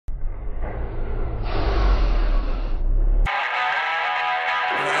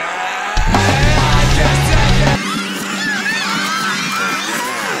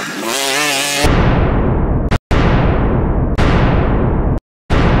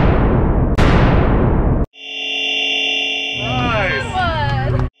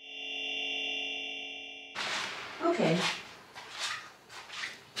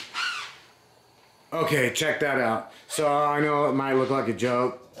anyway, check that out. So I know it might look like a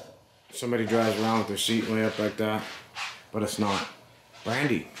joke. Somebody drives around with their seat way up like that, but it's not.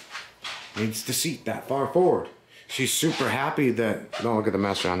 Brandi needs the seat that far forward. She's super happy that, don't look at the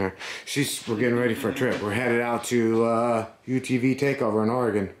mess around here. We're getting ready for a trip. We're headed out to UTV Takeover in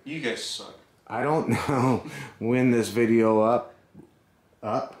Oregon. You guys suck. I don't know when this video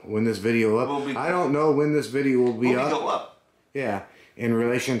I don't know when this video will be up. Yeah, in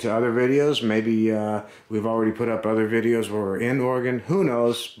relation to other videos, maybe we've already put up other videos where we're in Oregon. Who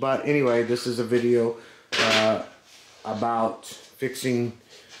knows? But anyway, this is a video about fixing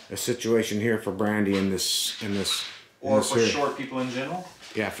a situation here for Brandi in this or for short people in general.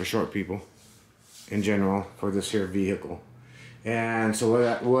 Yeah, for short people in general for this here vehicle. And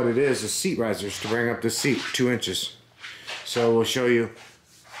so what it is seat risers to bring up the seat 2 inches. So we'll show you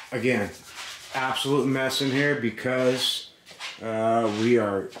again. Absolute mess in here because we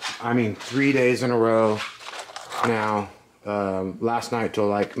are, 3 days in a row now. Last night till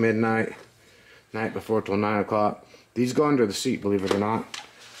like midnight, night before till 9 o'clock. These go under the seat, believe it or not.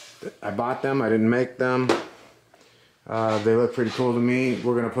 I bought them, I didn't make them. They look pretty cool to me.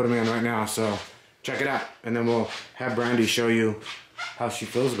 We're gonna put them in right now, so check it out. And then we'll have Brandi show you how she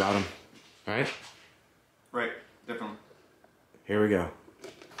feels about them. All right? Right, definitely. Here we go.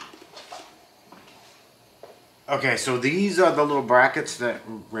 Okay, so these are the little brackets that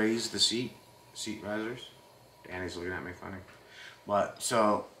raise the seat risers. Danny's looking at me funny. But,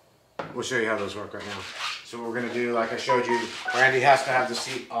 so, we'll show you how those work right now. So what we're going to do, like I showed you, Brandi has to have the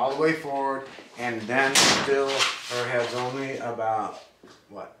seat all the way forward, and then still her head's only about,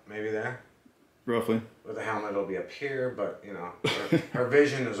 what, maybe there? Roughly. With the helmet, it'll be up here, but, you know, her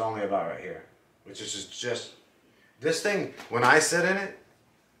vision is only about right here. Which is just, this thing, when I sit in it,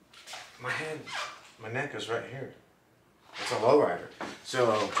 my neck is right here. It's a lowrider.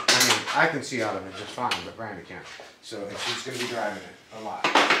 So, I can see out of it just fine, but Brandi can't. So, and she's going to be driving it a lot.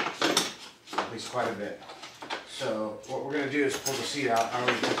 At least quite a bit. So, what we're going to do is pull the seat out. I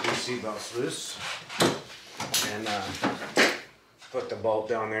already took these seat belts loose. And put the bolt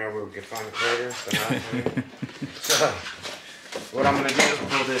down there where we can find it later. So, what I'm going to do is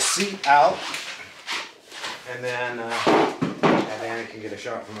pull this seat out. And then Danny can get a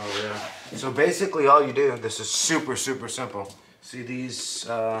shot from over there. So basically all you do, this is super, super simple. See these,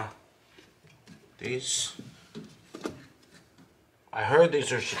 I heard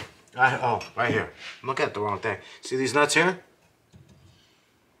these are, oh, right here. I'm looking at the wrong thing. See these nuts here?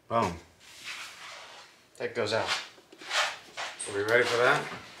 Boom. That goes out. Are we ready for that?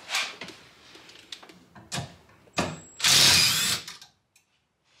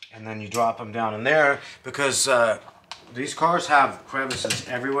 And then you drop them down in there because these cars have crevices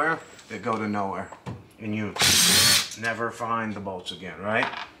everywhere that go to nowhere. And you never find the bolts again, right?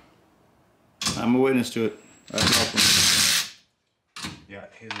 I'm a witness to it. Yeah,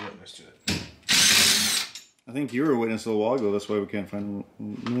 he's a witness to it. I think you were a witness a little while ago. That's why we can't find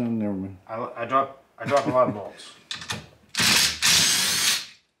them. No, never mind. I drop a lot of bolts.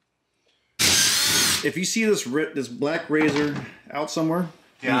 If you see this black razor out somewhere,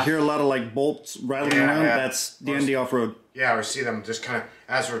 yeah. You hear a lot of like bolts rattling around. Yeah. That's Dandi Offroad. Yeah, we see them just kind of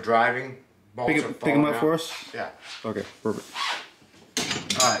as we're driving. Bolts pick them up for us. Yeah. Okay, perfect.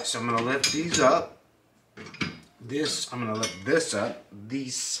 All right, so I'm gonna lift these up. I'm gonna lift this up.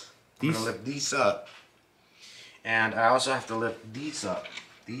 I'm gonna lift these up, and I also have to lift these up.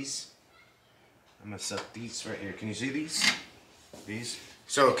 I'm gonna set these right here. Can you see these?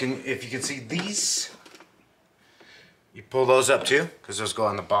 So if you can see these. You pull those up too, because those go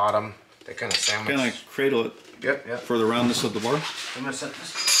on the bottom. They kind of sandwich. Kind of cradle it. Yep. For the roundness of the bar. I'm gonna set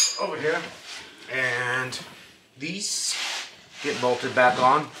this over here, and these get bolted back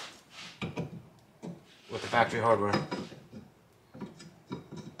on with the factory hardware.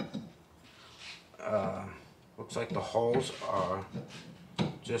 Looks like the holes are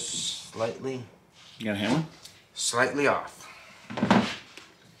just slightly. You got a hammer? Slightly off.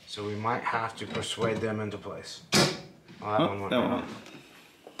 So we might have to persuade them into place. Oh, that one went out.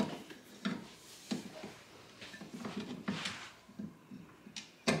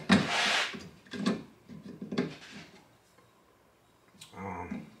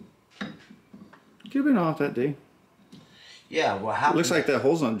 Could have been off that day. Yeah, what happened? Looks like that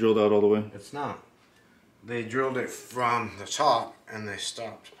hole's not drilled out all the way. It's not. They drilled it from the top and they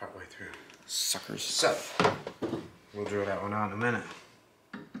stopped partway through. Suckers. So, we'll drill that one out in a minute.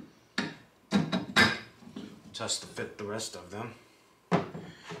 Test to fit the rest of them.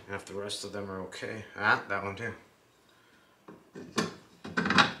 And if the rest of them are okay. That one too.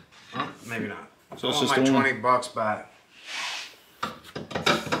 Oh, maybe not. So it's just my $20 back.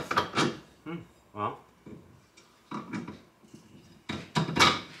 Well,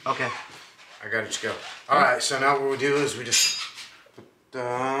 Okay. I got it to go. Alright, so now what we do is we just put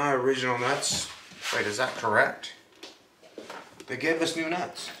the original nuts. Wait, is that correct? They gave us new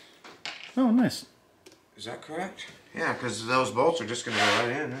nuts. Oh, nice. Is that correct? Yeah, because those bolts are just going to go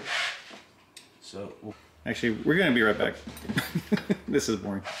right in. Right? So, actually, we're going to be right back. This is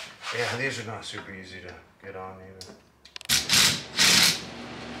boring. Yeah, these are not super easy to get on either.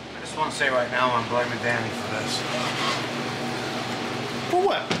 I just want to say right now I'm blaming Dandi for this. For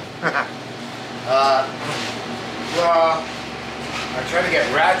what? Well, I tried to get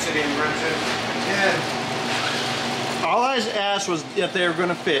ratcheting wrenches. Yeah. All I asked was if they were going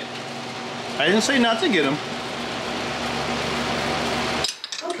to fit. I didn't say not to get them.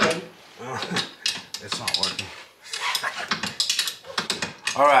 Okay. It's not working.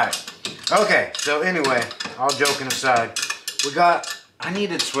 Alright. Okay, so anyway, all joking aside, I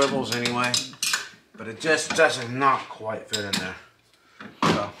needed swivels anyway, but it just doesn't not quite fit in there.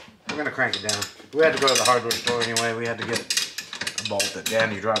 So, we're going to crank it down. We had to go to the hardware store anyway. We had to get a bolt that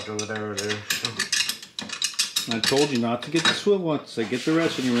Dandi dropped over there earlier. I told you not to get the swivel. I said get the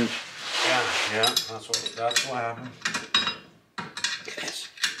ratcheting wrench. Yeah, that's what happened. Yes.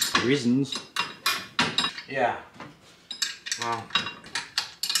 Reasons. Yeah. Well.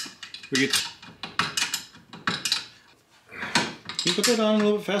 Can you put that on a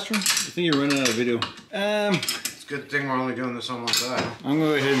little bit faster? I think you're running out of video. It's a good thing we're only doing this on one side. I'm going to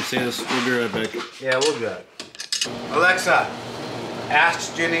go ahead and say this. We'll be right back. Yeah, we'll be back. Alexa,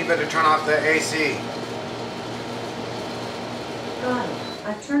 ask Geneva to turn off the AC. Got it.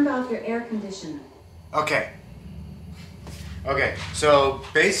 I've turned off your air conditioner. Okay. Okay, so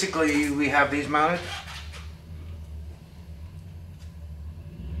basically we have these mounted.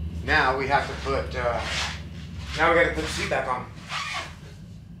 Now we have to put, now we got to put the seat back on.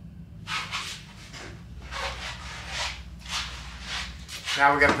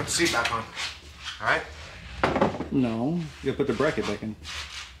 Now we got to put the seat back on. Alright? No, you got to put the bracket back in.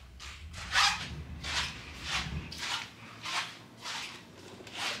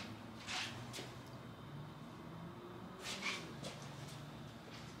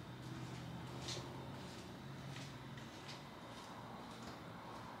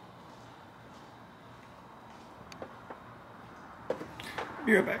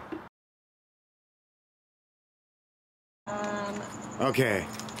 Be right back. Okay,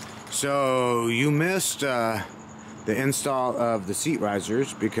 so you missed the install of the seat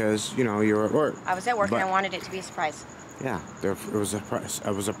risers because you know you were at work. I was at work and I wanted it to be a surprise. Yeah, it was a prize.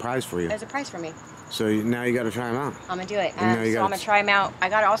 It was a prize for you. It was a prize for me. So now you got to try them out. I'm gonna do it. So I'm gonna try them out. I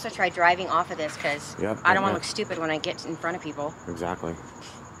gotta also try driving off of this because I don't want to look stupid when I get in front of people. Exactly.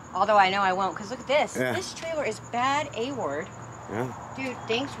 Although I know I won't, because look at this. Yeah. This trailer is bad A-word. Yeah. Dude,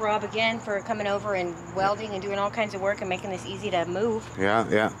 thanks Rob again for coming over and welding and doing all kinds of work and making this easy to move. Yeah,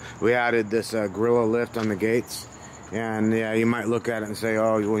 yeah. We added this Gorilla lift on the gates. And yeah, you might look at it and say,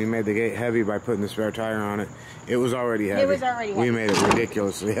 oh, well, you made the gate heavy by putting the spare tire on it. It was already heavy. It was already heavy. We made it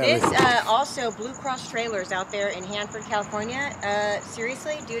ridiculously heavy. This also Blue Cross Trailers out there in Hanford, California.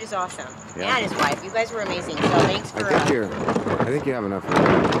 Seriously, dude is awesome. Yeah. And his wife. You guys were amazing. So thanks for. I think you have enough room.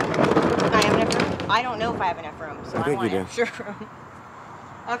 I have enough room? I don't know if I have enough room, so I think want you do. extra room.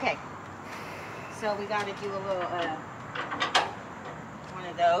 Okay. So we got to do a little one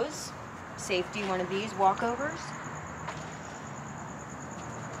of those. Safety, one of these walkovers.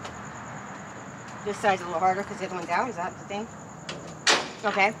 This side's a little harder because the other one's out. Is that the thing?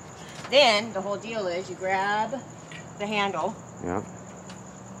 Okay. Then the whole deal is you grab the handle. Yeah.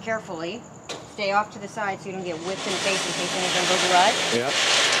 Carefully. Stay off to the side so you don't get whipped in the face in case anything goes awry. Yep.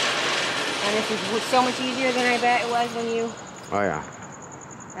 And this is so much easier than I bet it was when you. Oh yeah.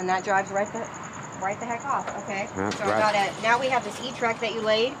 And that drives right the heck off. Okay. That's so right. now we have this E-track that you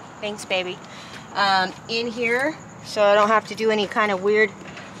laid. Thanks, baby. In here, so I don't have to do any kind of weird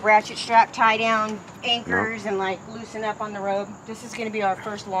ratchet strap tie down anchors and like loosen up on the road. This is going to be our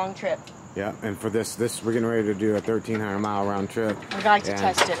first long trip. Yeah, and for this we're getting ready to do a 1,300 mile round trip. We'd like to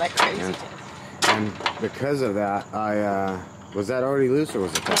test it like crazy. And because of that, was that already loose or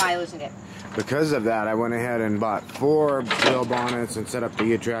was it? No, I loosened it. Because of that, I went ahead and bought 4 wheel bonnets and set up the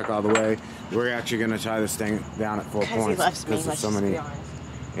E-track all the way. We're actually going to tie this thing down at 4 points. He loves me, there's so many.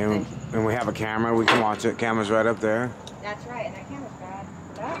 And we have a camera. We can watch it. Camera's right up there. That's right, and that camera's bad.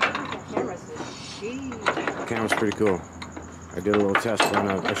 That camera's the shit. The camera's pretty cool. I did a little test run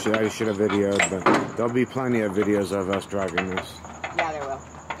of. I should have videoed, but there'll be plenty of videos of us driving this. Yeah, there will.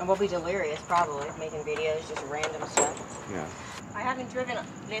 And we'll be delirious probably making videos, just random stuff. Yeah. I haven't driven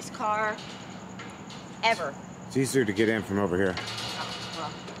this car ever. It's easier to get in from over here. Oh, well,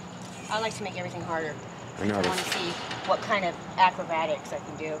 I like to make everything harder. I I want noticed. to see what kind of acrobatics I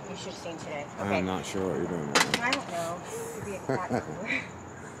can do. You should have seen today. Okay. I'm not sure what you're doing right now. I don't know. Could be a cat everywhere.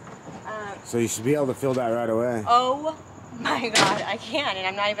 So you should be able to feel that right away. Oh my God, I can, and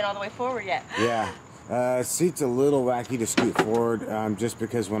I'm not even all the way forward yet. Yeah. Seat's a little wacky to scoot forward, just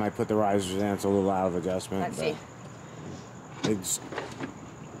because when I put the risers in, it's a little out of adjustment. Let's see. It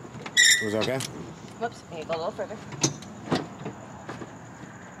was okay? Whoops, I need to go a little further.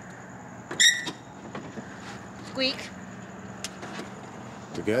 Squeak.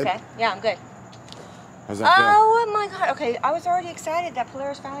 You good? Okay, yeah, I'm good. How's that feel? Oh my God, okay, I was already excited that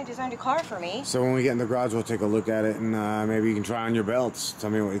Polaris finally designed a car for me. So when we get in the garage, we'll take a look at it, and maybe you can try on your belts.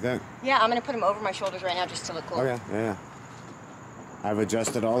 Tell me what you think. Yeah, I'm gonna put them over my shoulders right now just to look cool. Okay, yeah. I've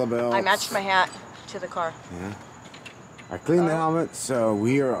adjusted all the belts. I matched my hat to the car. Yeah. I cleaned the helmet, so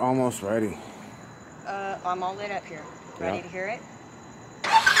we are almost ready. I'm all lit up here. Ready to hear it?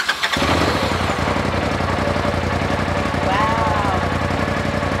 Wow.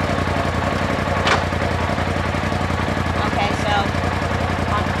 Okay, so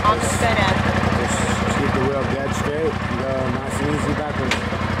I'm just gonna Just keep the wheel dead straight and go nice and easy backwards.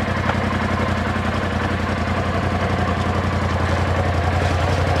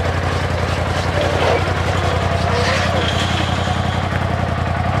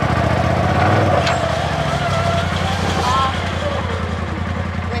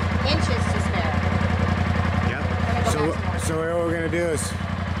 with inches to spare. So what we're gonna do is,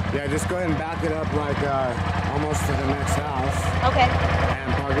 just go ahead and back it up like almost to the next house, Okay.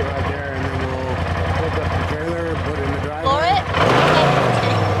 and park it right there, and then we'll pick up the trailer, put it in the driveway. Floor it?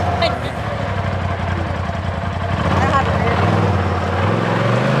 Okay. I have a rear view.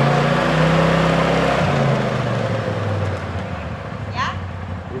 Yeah?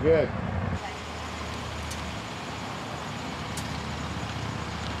 You're good.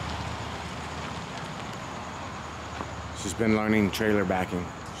 She's been learning trailer backing.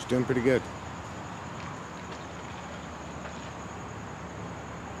 She's doing pretty good.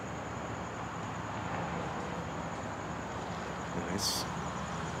 Nice.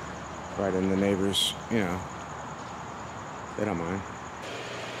 Right in the neighbors, they don't mind.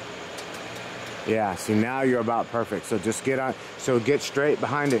 Yeah, see now you're about perfect. So just get straight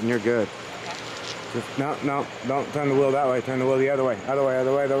behind it and you're good. Just, no, don't turn the wheel that way. Turn the wheel the other way. Other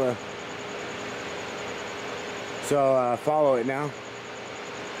way. So follow it now.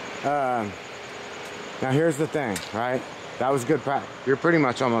 Now here's the thing, right? That was good practice. You're pretty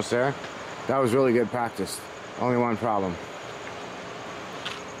much almost there. That was really good practice. Only one problem.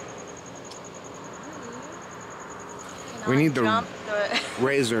 We need the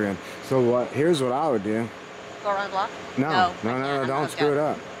RZR in. So here's what I would do. Go around the block? No, don't screw it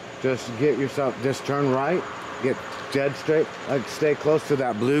up. Just just turn right, get dead straight, stay close to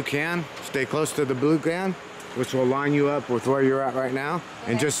that blue can. Stay close to the blue can, which will line you up with where you're at right now.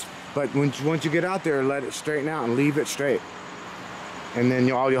 Okay. And but once you get out there, let it straighten out and leave it straight. And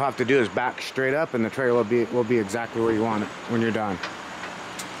then all you'll have to do is back straight up, and the trailer will be exactly where you want it when you're done.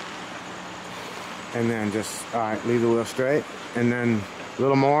 And then just, all right, leave the wheel straight, and then a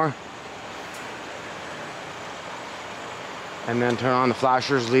little more. And then turn on the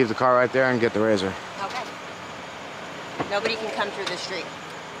flashers, leave the car right there, and get the RZR. Okay. Nobody can come through the street.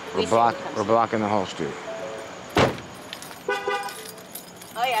 We're blocking the whole street.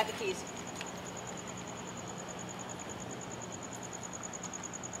 Oh yeah, the keys.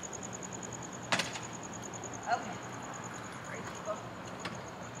 Okay. Ready to go.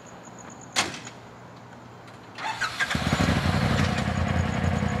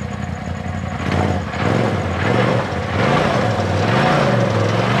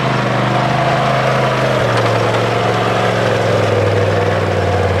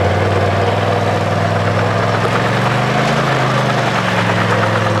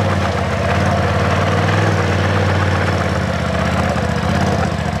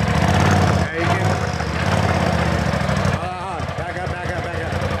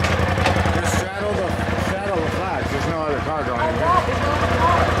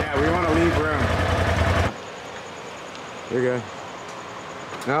 You're good.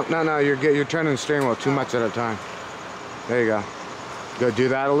 No, you're good. You're turning the steering wheel too much at a time. There you go. Go do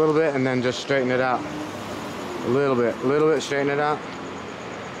that a little bit and then just straighten it out. A little bit, straighten it out.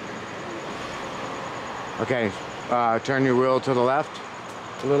 Okay, turn your wheel to the left.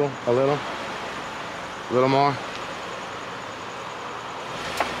 A little more.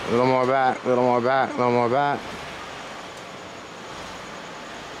 A little more back, a little more back, a little more back.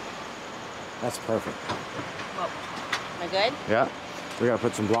 That's perfect. Whoa. Am I good? Yeah. We gotta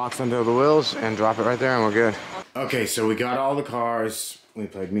put some blocks under the wheels and drop it right there and we're good. Okay, so we got all the cars We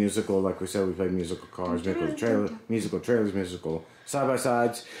played musical, like we said, we played musical cars, musical trailers, musical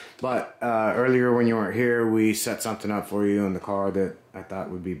side-by-sides. But earlier when you weren't here, we set something up for you in the car that I thought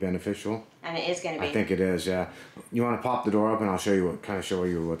would be beneficial. And it is going to be. I think it is, yeah. You want to pop the door up and I'll show you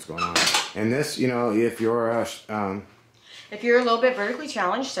what's going on. And this, you know, if you're a little bit vertically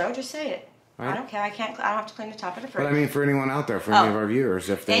challenged, so just say it. Right. I don't care. I don't have to clean the top of the fridge. But I mean, for anyone out there, for any of our viewers,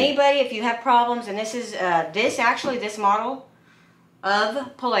 anybody, if you have problems, and this is this model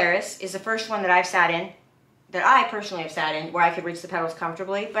of Polaris is the first one that I've sat in, that I personally have sat in, where I could reach the pedals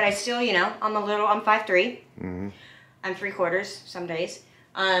comfortably. But I still, you know, I'm 5'3". Mm-hmm. I'm 3/4 some days.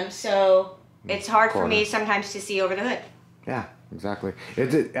 So it's hard for me sometimes to see over the hood. Yeah, exactly.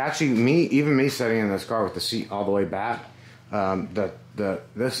 Actually, even me sitting in this car with the seat all the way back,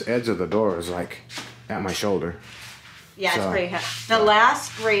 this edge of the door is like at my shoulder. Yeah, it's pretty heavy. The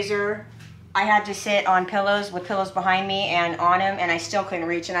last RZR, I had to sit on pillows with pillows behind me and on them, and I still couldn't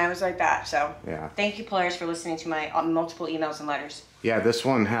reach, and I was like that. So yeah. Thank you, Polaris, for listening to my multiple emails and letters. Yeah, this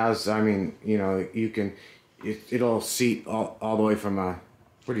one has, I mean, you know, it'll seat all the way from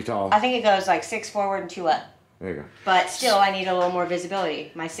pretty tall. I think it goes like 6 forward and 2 up. There you go. But still, I need a little more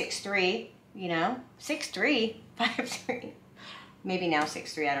visibility. My 6'3", you know, 6'3", 5'3". Maybe now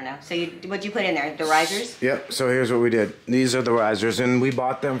 6'3", I don't know. So what'd you put in there? The risers? Yep, so here's what we did. These are the risers, and we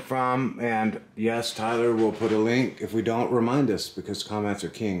bought them from, and yes, Tyler will put a link. If we don't, remind us, because comments are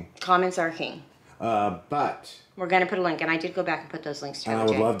king. Comments are king. But we're going to put a link, and I did go back and put those links to I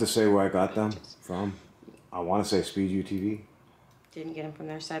would love to say where I got them from. I want to say Speed UTV. Didn't get them from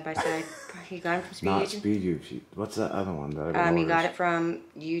there side by side. You got them from Speed Not UTV? Speed UTV. What's the other one that I you got it from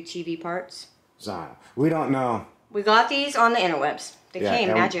UTV Parts? We don't know. We got these on the interwebs. They came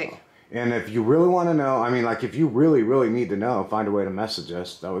magic. And if you really want to know, I mean, like if you really, really need to know, find a way to message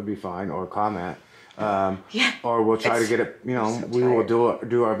us. That would be fine, or comment. Yeah. Or we'll try to get it. You know, we will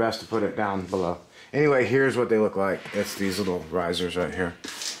do our best to put it down below. Anyway, here's what they look like. It's these little risers right here.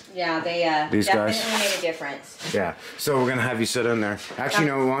 Yeah, they definitely made a difference. Yeah. So we're gonna have you sit in there. Actually,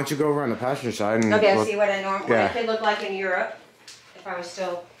 no. Why don't you go over on the passenger side and okay, see what it could look like in Europe if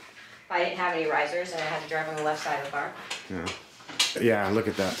I didn't have any risers and I had to drive on the left side of the car. Yeah. Yeah, look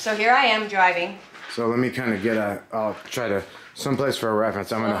at that. So here I am driving. So let me kind of I'll try to, someplace for a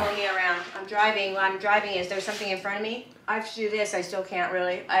reference. I'm gonna. Me around. I'm driving. While I'm driving, is there something in front of me? I have to do this. I still can't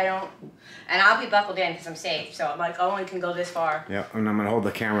really. I don't. And I'll be buckled in because I'm safe. So I'm like, I only can go this far. Yeah, and I'm gonna hold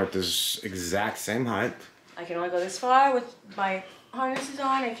the camera at this exact same height. I can only go this far with my harnesses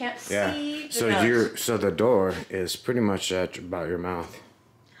on. I can't see. So the door is pretty much at about your mouth.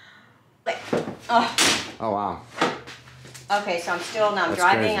 Oh wow. Okay, so I'm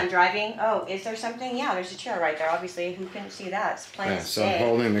driving. Oh, is there something? Yeah, there's a chair right there. Obviously, who couldn't see that? It's plain as day. So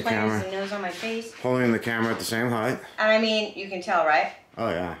holding the camera. Plain as the nose on my face. Holding the camera at the same height. And I mean, you can tell, right? Oh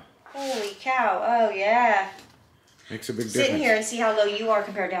yeah. Holy cow! Oh yeah. Makes a big difference. Sit in here and see how low you are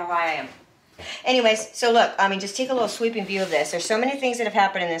compared to how high I am. Anyways, so look, I mean, just take a little sweeping view of this. There's so many things that have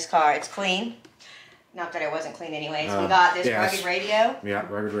happened in this car. It's clean. Not that it wasn't clean anyways. We got this rugged radio. Yeah,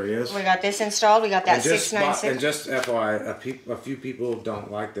 rugged radios. We got this installed. We got that 696. And just FYI, a few people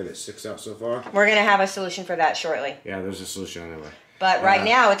don't like that it sticks out so far. We're going to have a solution for that shortly. Yeah, there's a solution anyway. But right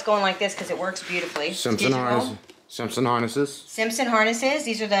now, it's going like this because it works beautifully. Simpson harnesses. Simpson harnesses.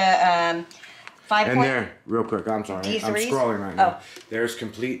 These are the 5 And there, real quick, I'm sorry. D3s? I'm scrolling right now. There's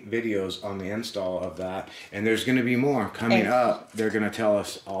complete videos on the install of that. And there's going to be more coming up. They're going to tell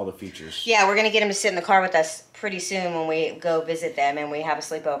us all the features. Yeah, we're going to get them to sit in the car with us pretty soon when we go visit them and we have a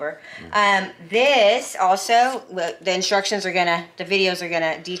sleepover. This also, the instructions are the videos are going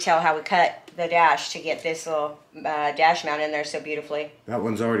to detail how we cut the dash to get this little dash mount in there so beautifully. That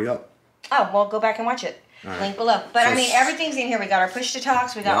one's already up. Oh, well, go back and watch it. Right. Link below. But I mean, everything's in here. We got our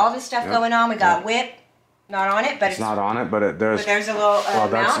push-to-talks. We got all this stuff going on. We got whip. Not on it, but it's not on it, but there's a little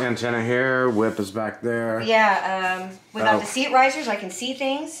that's the antenna here. Whip is back there. Yeah, we got the seat risers. I can see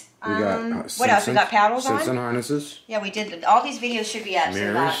things. We got what else? We got paddles on. Simpson harnesses. Yeah, we did. All these videos should be up. Mirrors. So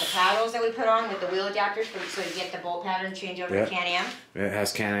we got the paddles that we put on with the wheel adapters, so to get the bolt pattern change over to Can-Am. It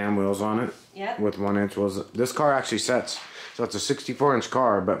has Can-Am wheels on it. Yep. With 1-inch wheels. This car actually sets. So it's a 64-inch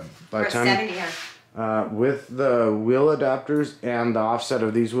car, but by the time 70, with the wheel adapters and the offset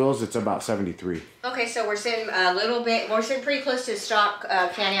of these wheels, it's about 73. Okay, so we're sitting a little bit. We're sitting pretty close to stock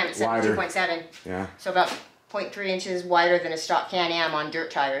Can-Am at 72.7. Yeah. So about 0.3 inches wider than a stock Can-Am on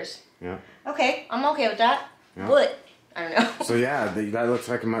dirt tires. Yeah. Okay, I'm okay with that. Yeah. But I don't know. So yeah, that looks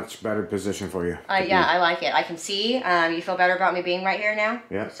like a much better position for you. Yeah, I like it. I can see. You feel better about me being right here now?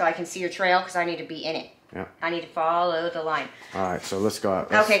 Yeah. So I can see your trail because I need to be in it. Yeah. I need to follow the line. All right, so let's go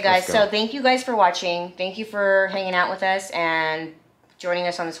out. Okay, guys. So thank you guys for watching. Thank you for hanging out with us. And joining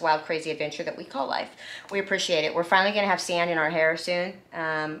us on this wild, crazy adventure that we call life. We appreciate it. We're finally going to have sand in our hair soon,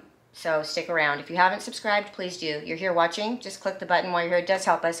 so stick around. If you haven't subscribed, please do. You're here watching, just click the button while you're here. It does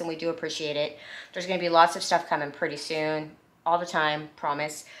help us, and we do appreciate it. There's going to be lots of stuff coming pretty soon, all the time,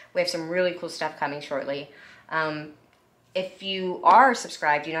 promise. We have some really cool stuff coming shortly. If you are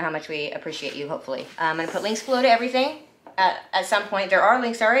subscribed, you know how much we appreciate you, hopefully. I'm going to put links below to everything. At some point, there are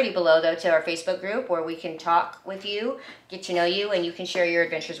links already below, though, to our Facebook group where we can talk with you, get to know you, and you can share your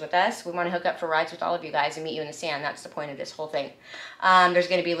adventures with us. We want to hook up for rides with all of you guys and meet you in the sand. That's the point of this whole thing. There's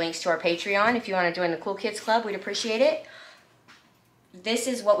going to be links to our Patreon. If you want to join the Cool Kids Club, we'd appreciate it. This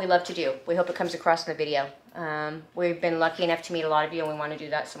is what we love to do. We hope it comes across in the video. We've been lucky enough to meet a lot of you, and we want to do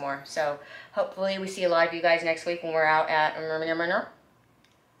that some more. So hopefully we see a lot of you guys next week when we're out at...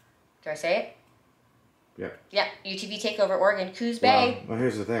 Do I say it? Yeah. Yeah, UTV Takeover, Oregon, Coos Bay. Well,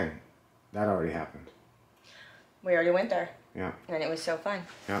 here's the thing. That already happened. We already went there. Yeah. And it was so fun.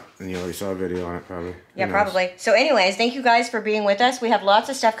 Yeah, and you already saw a video on it, probably. Yeah, probably. So anyways, thank you guys for being with us. We have lots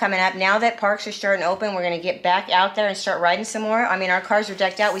of stuff coming up. Now that parks are starting to open, we're going to get back out there and start riding some more. I mean, our cars are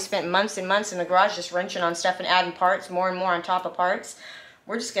decked out. We spent months and months in the garage just wrenching on stuff and adding parts, more and more on top of parts.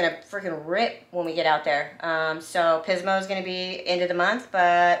 We're just going to freaking rip when we get out there. So Pismo is going to be end of the month,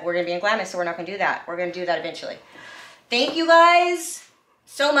 but we're going to be in Glamis, so we're not going to do that. We're going to do that eventually. Thank you guys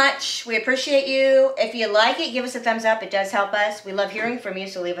so much. We appreciate you. If you like it, give us a thumbs up. It does help us. We love hearing from you,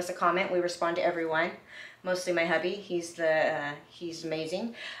 so leave us a comment. We respond to everyone. Mostly my hubby. He's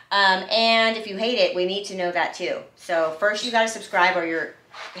amazing. And if you hate it, we need to know that too. So first you got to subscribe or your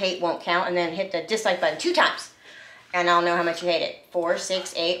hate won't count, and then hit the dislike button 2 times. And I'll know how much you hate it. 4,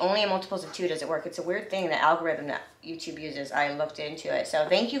 6, 8. Only in multiples of 2 does it work. It's a weird thing, the algorithm that YouTube uses. I looked into it. So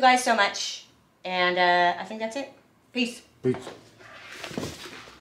thank you guys so much. And I think that's it. Peace. Peace.